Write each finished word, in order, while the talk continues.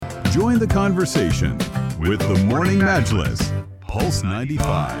Join the conversation with the Morning Majlis, Pulse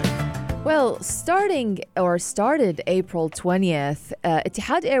 95. Well, started April 20th,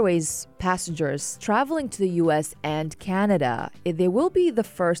 Etihad Airways passengers traveling to the U.S. and Canada, they will be the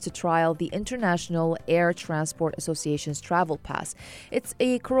first to trial the International Air Transport Association's Travel Pass. It's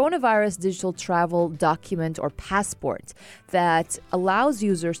a coronavirus digital travel document or passport that allows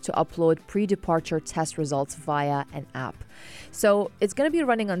users to upload pre-departure test results via an app. So it's going to be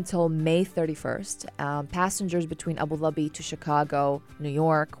running until May 31st. Passengers between Abu Dhabi to Chicago, New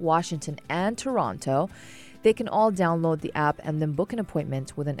York, Washington, and Toronto, they can all download the app and then book an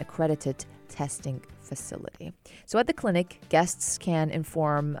appointment with an accredited testing facility. So at the clinic, guests can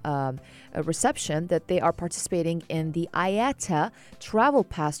inform a reception that they are participating in the IATA Travel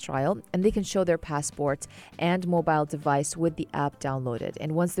Pass trial, and they can show their passport and mobile device with the app downloaded.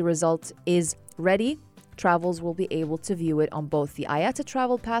 And once the result is ready, travelers will be able to view it on both the IATA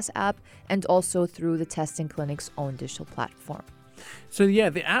Travel Pass app and also through the testing clinic's own digital platform. So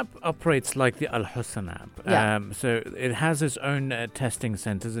the app operates like the Al Husn app. Yeah. So it has its own testing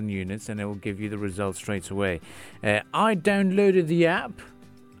centers and units, and it will give you the results straight away. I downloaded the app,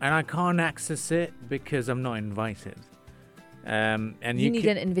 and I can't access it because I'm not invited. And you need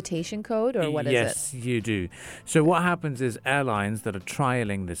an invitation code, or what is it? Yes, you do. So what happens is airlines that are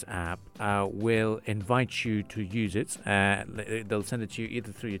trialing this app will invite you to use it. They'll send it to you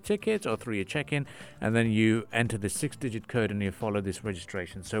either through your ticket or through your check-in, and then you enter the 6-digit code and you follow this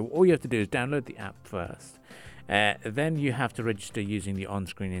registration. So all you have to do is download the app first. Then you have to register using the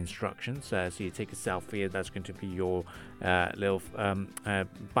on-screen instructions. So you take a selfie. That's going to be your little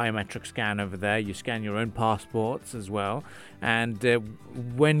biometric scan over there. You scan your own passports as well. And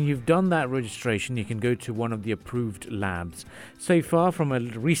when you've done that registration, you can go to one of the approved labs. So far, from a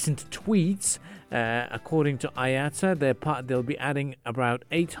recent tweets, according to IATA, they'll be adding about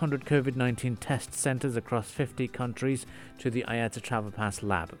 800 COVID-19 test centers across 50 countries to the IATA Travel Pass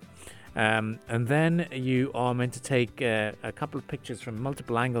lab. And then you are meant to take a couple of pictures from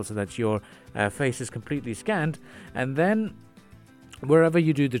multiple angles so that your face is completely scanned. And then wherever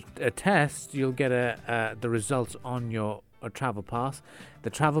you do the test, you'll get the results on your travel pass. The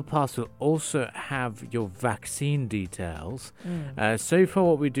travel pass will also have your vaccine details. So far,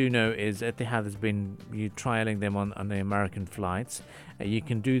 what we do know is Etihad has been trialing them on the American flights. You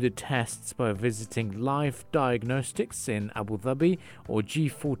can do the tests by visiting Life Diagnostics in Abu Dhabi or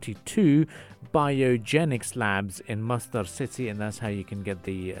G42 Biogenics Labs in Masdar City, and that's how you can get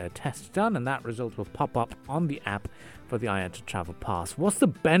the test done, and that result will pop up on the app for the IATA Travel Pass. What's the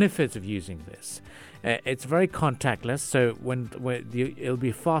benefit of using this? It's very contactless, so it'll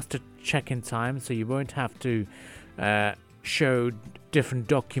be faster check-in time, so you won't have to show different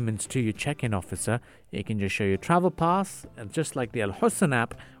documents to your check-in officer. You can just show your travel pass, and just like the Al Husn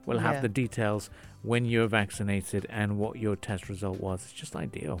app will have the details when you're vaccinated and what your test result was. It's just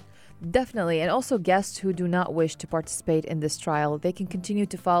ideal. Definitely. And also guests who do not wish to participate in this trial, they can continue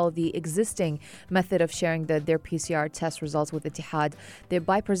to follow the existing method of sharing their PCR test results with Etihad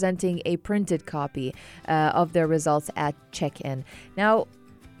by presenting a printed copy of their results at check-in. Now,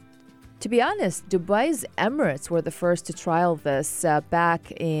 to be honest, Dubai's Emirates were the first to trial this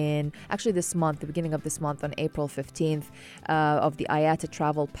back in, actually this month, the beginning of this month, on April 15th, of the IATA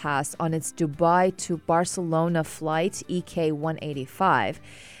Travel Pass on its Dubai to Barcelona flight EK 185.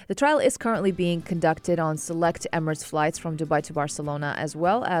 The trial is currently being conducted on select Emirates flights from Dubai to Barcelona, as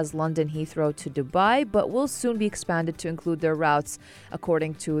well as London Heathrow to Dubai, but will soon be expanded to include their routes,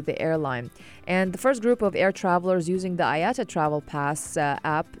 according to the airline. And the first group of air travelers using the IATA Travel Pass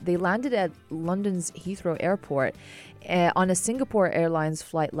app, they landed at London's Heathrow Airport on a Singapore Airlines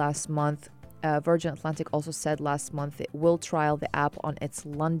flight last month. Virgin Atlantic also said last month it will trial the app on its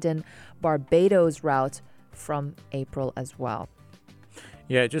London-Barbados route from April as well.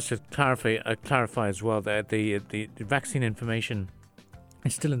 Yeah, just to clarify as well that the vaccine information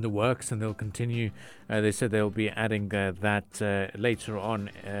is still in the works, and they'll continue. They said they'll be adding that later on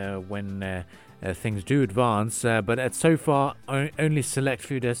when things do advance. But so far, only select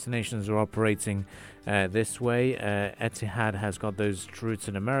few destinations are operating this way. Etihad has got those routes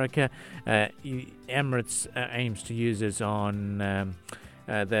in America. Emirates aims to use it on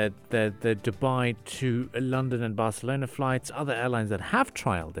the Dubai to London and Barcelona flights. Other airlines that have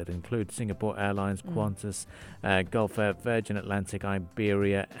trialled it include Singapore Airlines, Qantas, Gulf Air, Virgin Atlantic,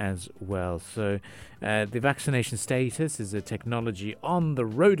 Iberia as well. So the vaccination status is a technology on the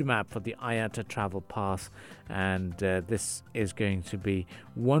roadmap for the IATA Travel Pass, and this is going to be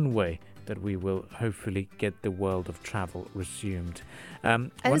one way that we will hopefully get the world of travel resumed.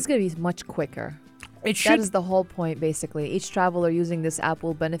 And it's going to be much quicker. It should. That is the whole point, basically. Each traveler using this app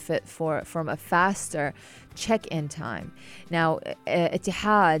will benefit from a faster check-in time. Now,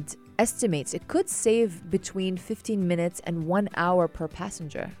 Etihad estimates it could save between 15 minutes and 1 hour per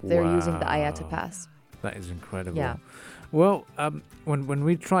passenger. They're using the IATA Pass. That is incredible. Yeah. Well, when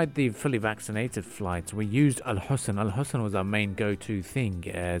we tried the fully vaccinated flights, we used Al Husn. Al Husn was our main go-to thing.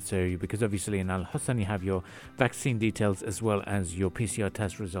 So because obviously in Al Husn you have your vaccine details as well as your PCR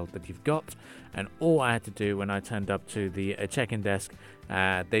test result that you've got. And all I had to do when I turned up to the check-in desk,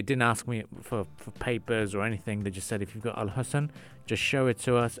 they didn't ask me for papers or anything. They just said, if you've got Al Husn, just show it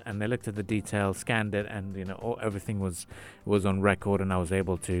to us. And they looked at the details, scanned it, and everything was on record, and I was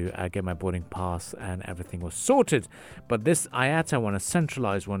able to get my boarding pass, and everything was sorted. But this IATA one, a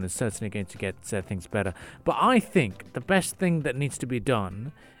centralized one, is certainly going to get things better. But I think the best thing that needs to be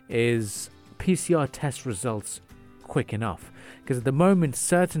done is PCR test results quick enough, because at the moment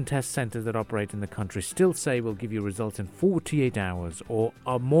certain test centers that operate in the country still say we'll give you results in 48 hours or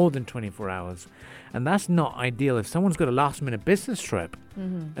more than 24 hours, and that's not ideal. If someone's got a last minute business trip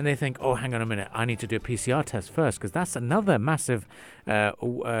and they think, oh, hang on a minute, I need to do a PCR test first, because that's another massive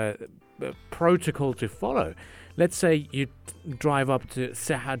protocol to follow. Let's say you drive up to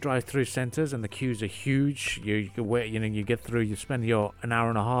drive-through centers and the queues are huge. You get through, you spend an hour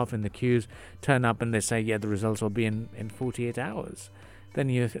and a half in the queues, turn up and they say, yeah, the results will be in 48 hours. Then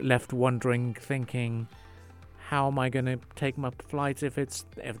you're left wondering, thinking, how am I going to take my flight if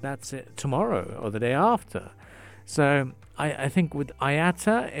that's it tomorrow or the day after? So I think with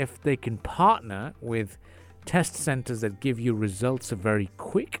IATA, if they can partner with test centers that give you results very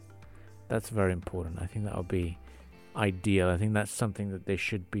quick, that's very important. I think that would be ideal. I think that's something that they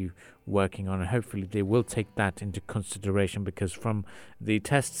should be working on, and hopefully they will take that into consideration, because from the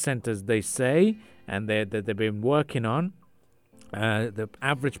test centers they say, and they've been working on, the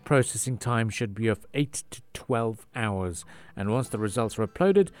average processing time should be of 8 to 12 hours. And once the results are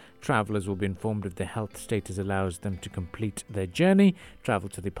uploaded, travelers will be informed if their health status allows them to complete their journey. Travel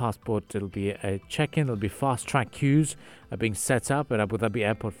to the passport, it'll be a check-in, there'll be fast-track queues being set up at Abu Dhabi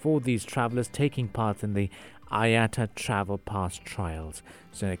Airport for these travelers taking part in the IATA Travel Pass trials.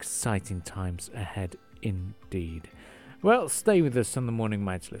 So exciting times ahead indeed. Well, stay with us on the Morning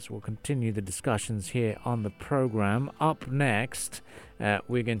Majlis. We'll continue the discussions here on the program. Up next,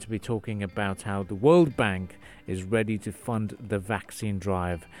 we're going to be talking about how the World Bank is ready to fund the vaccine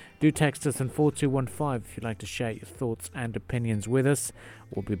drive. Do text us on 4215 if you'd like to share your thoughts and opinions with us.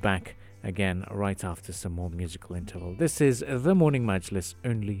 We'll be back again right after some more musical interval. This is the Morning Majlis,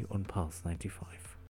 only on Pulse 95.